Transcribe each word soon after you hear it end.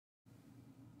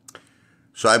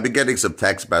So I've been getting some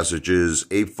text messages.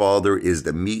 Ape Father, is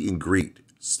the meet and greet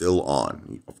still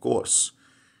on? Of course.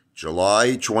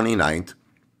 July 29th.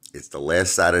 It's the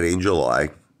last Saturday in July.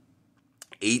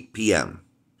 8 p.m.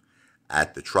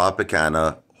 at the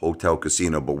Tropicana Hotel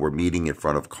Casino, but we're meeting in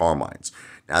front of Carmines.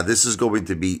 Now, this is going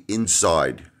to be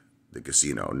inside the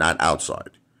casino, not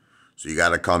outside. So you got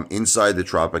to come inside the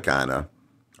Tropicana,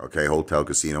 okay, Hotel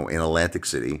Casino in Atlantic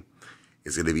City.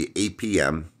 It's going to be 8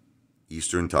 p.m.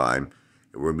 Eastern Time.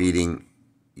 We're meeting,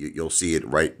 you'll see it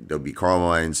right, there'll be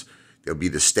Carmines, there'll be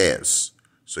the stairs.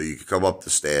 So you can come up the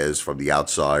stairs from the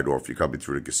outside, or if you're coming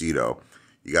through the casino,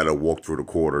 you got to walk through the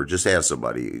corridor. Just ask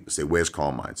somebody, say, where's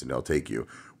Carmines? And they'll take you.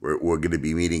 We're going to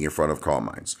be meeting in front of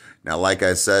Carmines. Now, like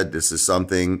I said, this is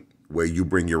something where you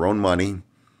bring your own money.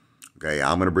 Okay,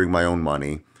 I'm going to bring my own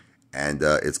money. And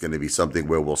it's going to be something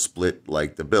where we'll split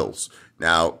like the bills.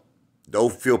 Now,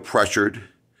 don't feel pressured.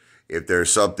 If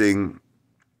there's something,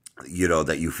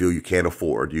 that you feel you can't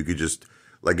afford, you could just,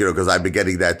 because I've been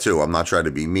getting that too. I'm not trying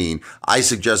to be mean. I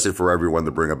suggested for everyone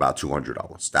to bring about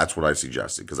 $200. That's what I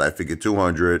suggested, because I figured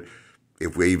 200,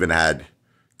 if we even had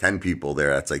 10 people there,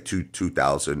 that's like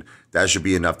 2,000. That should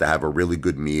be enough to have a really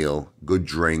good meal, good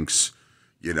drinks.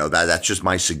 That's just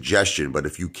my suggestion. But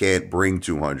if you can't bring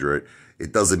 200,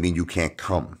 it doesn't mean you can't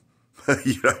come.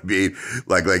 You know what I mean?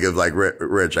 If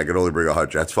Rich, I can only bring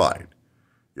 100. That's fine.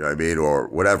 You know what I mean? Or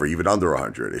whatever, even under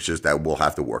 100. It's just that we'll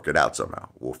have to work it out somehow.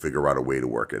 We'll figure out a way to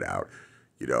work it out,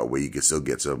 where you can still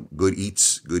get some good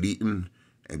eats, good eating,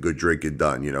 and good drinking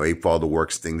done. Ape Father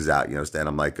works things out. You understand?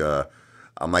 I'm like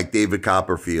David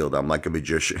Copperfield. I'm like a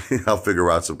magician. I'll figure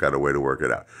out some kind of way to work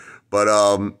it out. But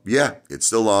yeah, it's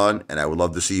still on, and I would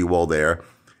love to see you all there.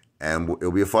 And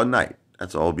it'll be a fun night.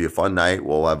 That's all. It'll be a fun night.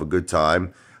 We'll have a good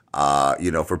time.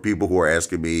 For people who are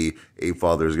asking me, Ape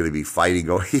Father is going to be fighting.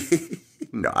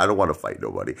 No, I don't want to fight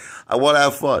nobody. I want to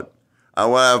have fun. I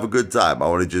want to have a good time. I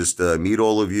want to just meet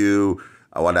all of you.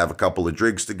 I want to have a couple of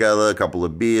drinks together, a couple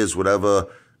of beers, whatever,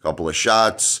 a couple of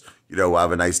shots.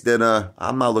 Have a nice dinner.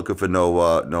 I'm not looking for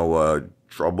no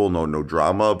trouble, no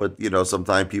drama. But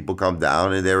sometimes people come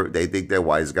down and they think they're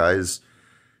wise guys.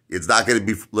 It's not going to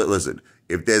be. Listen,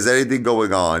 if there's anything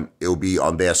going on, it'll be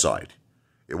on their side.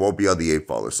 It won't be on the Ape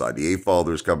Father side. The Ape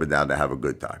Father is coming down to have a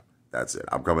good time. That's it.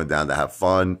 I'm coming down to have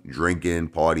fun, drinking,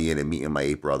 partying, and meeting my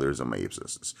ape brothers and my ape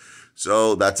sisters.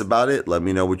 So that's about it. Let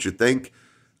me know what you think.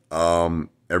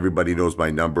 Everybody knows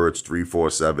my number. It's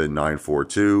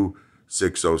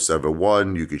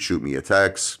 347-942-6071. You can shoot me a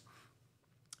text.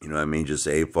 You know what I mean? Just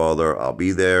say, Ape Father, I'll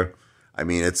be there. I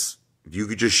mean, you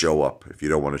could just show up if you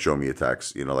don't want to show me a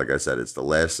text. Like I said, it's the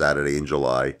last Saturday in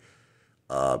July,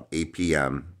 8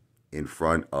 p.m. in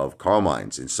front of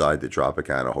Carmines inside the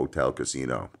Tropicana Hotel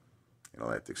Casino in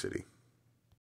Atlantic City.